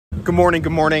Good morning,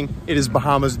 good morning. It is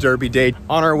Bahamas Derby Day.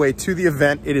 On our way to the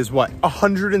event, it is what,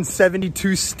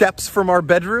 172 steps from our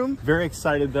bedroom? Very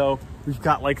excited though. We've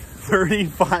got like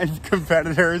 35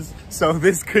 competitors, so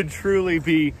this could truly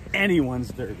be anyone's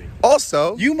derby.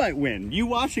 Also, you might win. You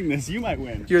watching this, you might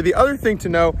win. Here, the other thing to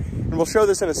know, and we'll show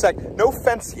this in a sec, no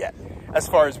fence yet. As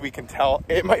far as we can tell,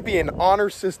 it might be an honor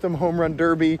system home run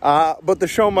derby, but the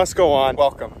show must go on.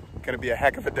 Welcome. Gonna be a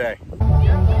heck of a day.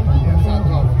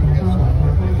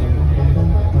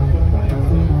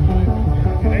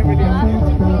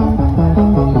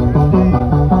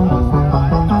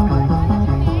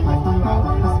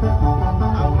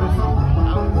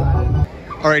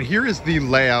 All right, here is the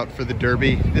layout for the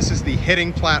Derby. This is the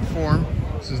hitting platform.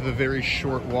 This is the very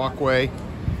short walkway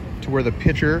to where the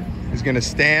pitcher is gonna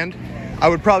stand. I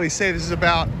would probably say this is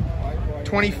about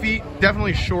 20 feet,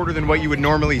 definitely shorter than what you would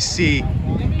normally see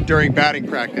during batting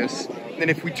practice. And then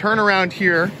if we turn around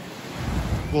here,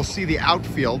 we'll see the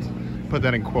outfield, put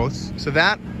that in quotes. So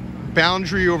that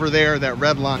boundary over there, that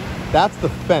red line, that's the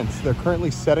fence. They're currently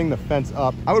setting the fence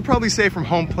up. I would probably say from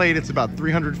home plate, it's about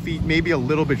 300 feet, maybe a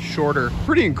little bit shorter.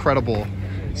 Pretty incredible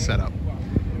setup.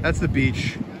 That's the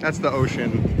beach, that's the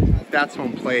ocean, that's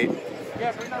home plate.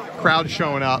 Crowd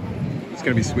showing up. It's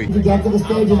gonna be sweet. To get to the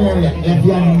staging area, if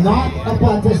you're not a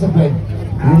participant,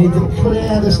 you need to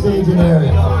clear the staging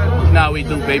area. Now we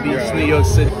do, baby. It's New York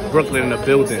City, Brooklyn in the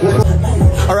building.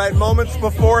 All right, moments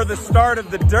before the start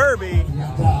of the Derby,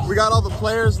 we got all the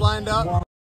players lined up.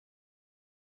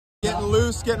 Getting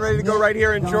loose, getting ready to go right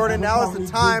here in Jordan. Now is the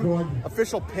time.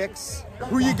 Official picks.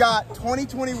 Who you got?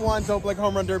 2021 Dope Like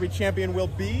Home Run Derby champion will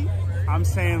be? I'm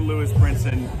saying Lewis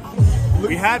Brinson.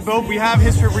 We have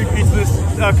history of repeats of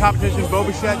this competition. Bo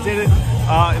Bichette did it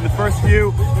in the first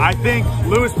few. I think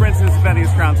Lewis Brinson is defending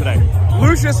his crown today.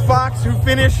 Lucius Fox, who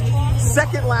finished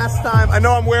second last time. I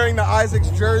know I'm wearing the Isaacs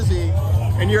jersey,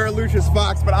 and you're a Lucius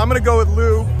Fox, but I'm gonna go with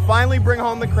Lou. Finally bring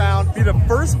home the crown. Be the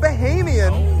first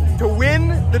Bahamian to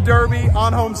win the Derby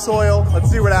on home soil.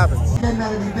 Let's see what happens.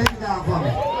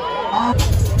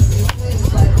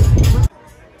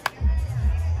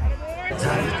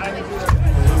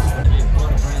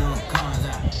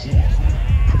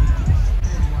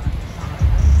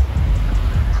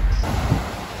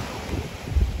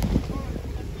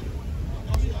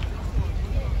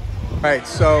 All right,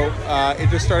 so it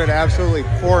just started absolutely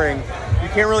pouring. You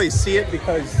can't really see it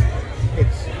because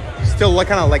it's still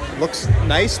kind of like looks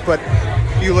nice, but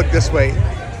if you look this way,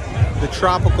 the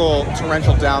tropical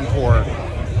torrential downpour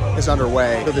is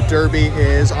underway. So the Derby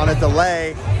is on a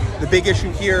delay. The big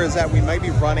issue here is that we might be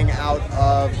running out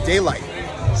of daylight.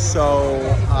 So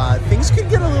things could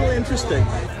get a little interesting.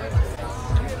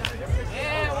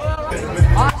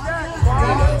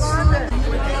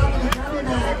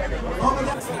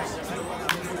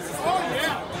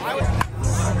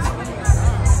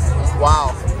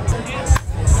 Wow.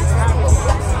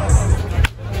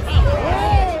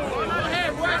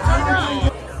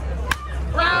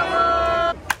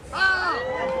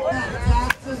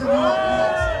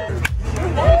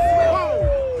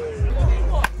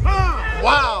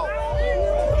 Wow.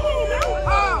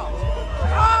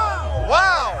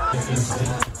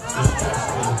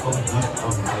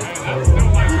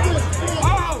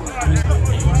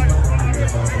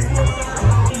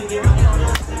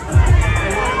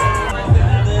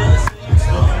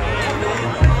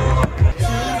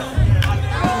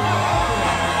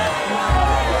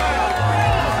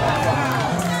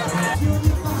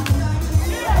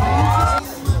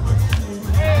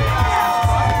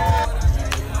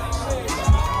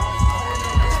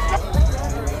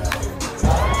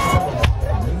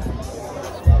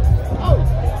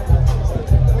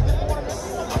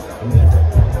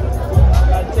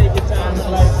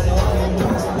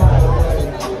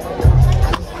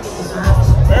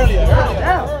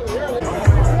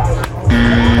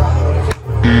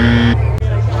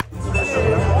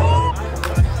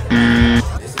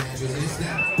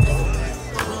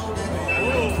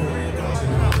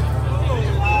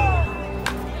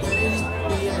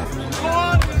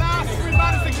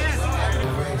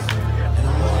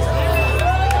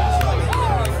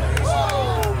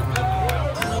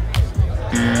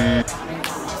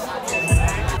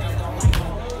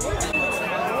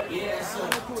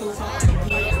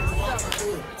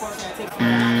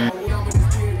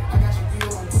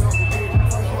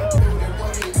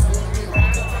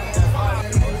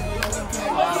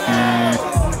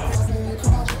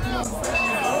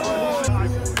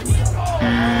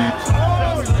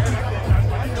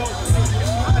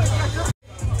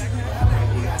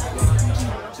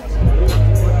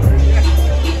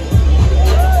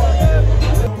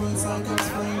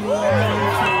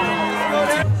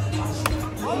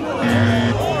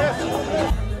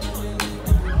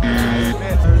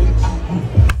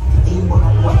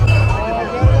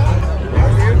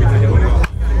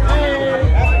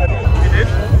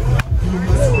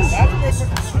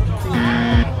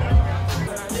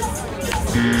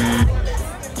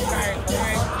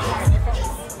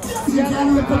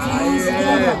 put your hands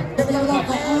together. Give it up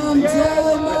for MJ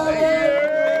Melendez.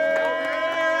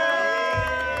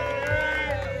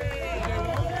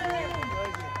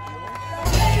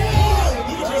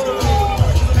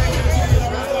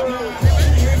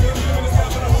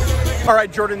 All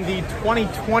right, Jordan, the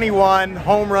 2021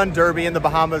 Home Run Derby in the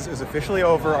Bahamas is officially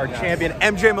over. Our champion,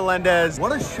 MJ Melendez.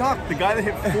 What a shock. The guy that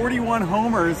hit 41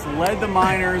 homers led the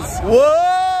minors.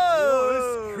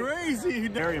 Whoa! That's crazy.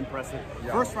 Very impressive.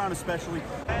 First round especially,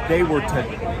 they were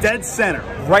to dead center.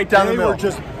 Right down the middle. They were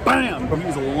just bam! But he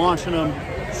was launching them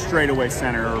straight away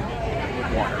center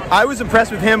with water. I was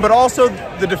impressed with him, but also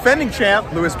the defending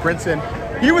champ, Lewis Brinson.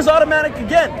 He was automatic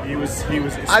again. He was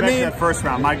especially that first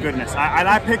round, my goodness.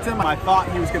 I picked him, and I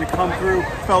thought he was going to come through,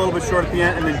 fell a little bit short at the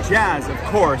end, and then Jazz, of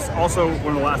course, also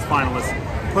one of the last finalists,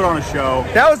 put on a show.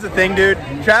 That was the thing, dude.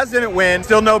 Jazz didn't win.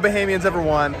 Still no Bahamians ever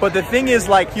won. But the thing is,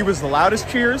 like, he was the loudest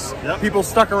cheers. Yep. People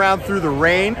stuck around through the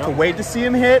rain to wait to see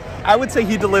him hit. I would say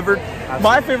he delivered. Absolutely.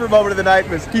 My favorite moment of the night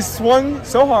was he swung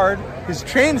so hard, his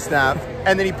chain snapped,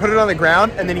 and then he put it on the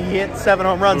ground, and then he hit 7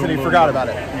 home runs, and he forgot about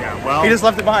it. Yeah, well. He just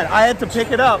left it behind. I had to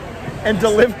pick it up and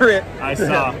deliver it. I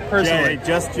saw. Personally. Yeah,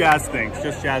 just Jazz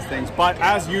things. But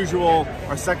as usual,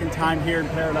 our second time here in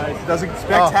Paradise. Doesn't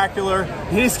spectacular.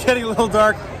 It is getting a little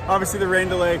dark. Obviously, the rain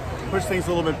delay pushed things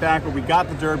a little bit back, but we got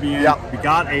the Derby in. Yep. We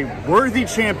got a worthy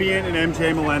champion in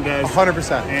MJ Melendez.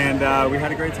 100%. And we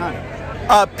had a great time.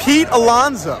 Pete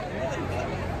Alonso.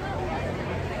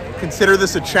 Consider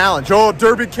this a challenge. Oh,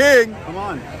 Derby King. Come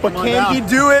on. But can he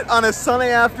do it on a sunny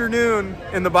afternoon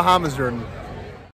in the Bahamas, Jordan?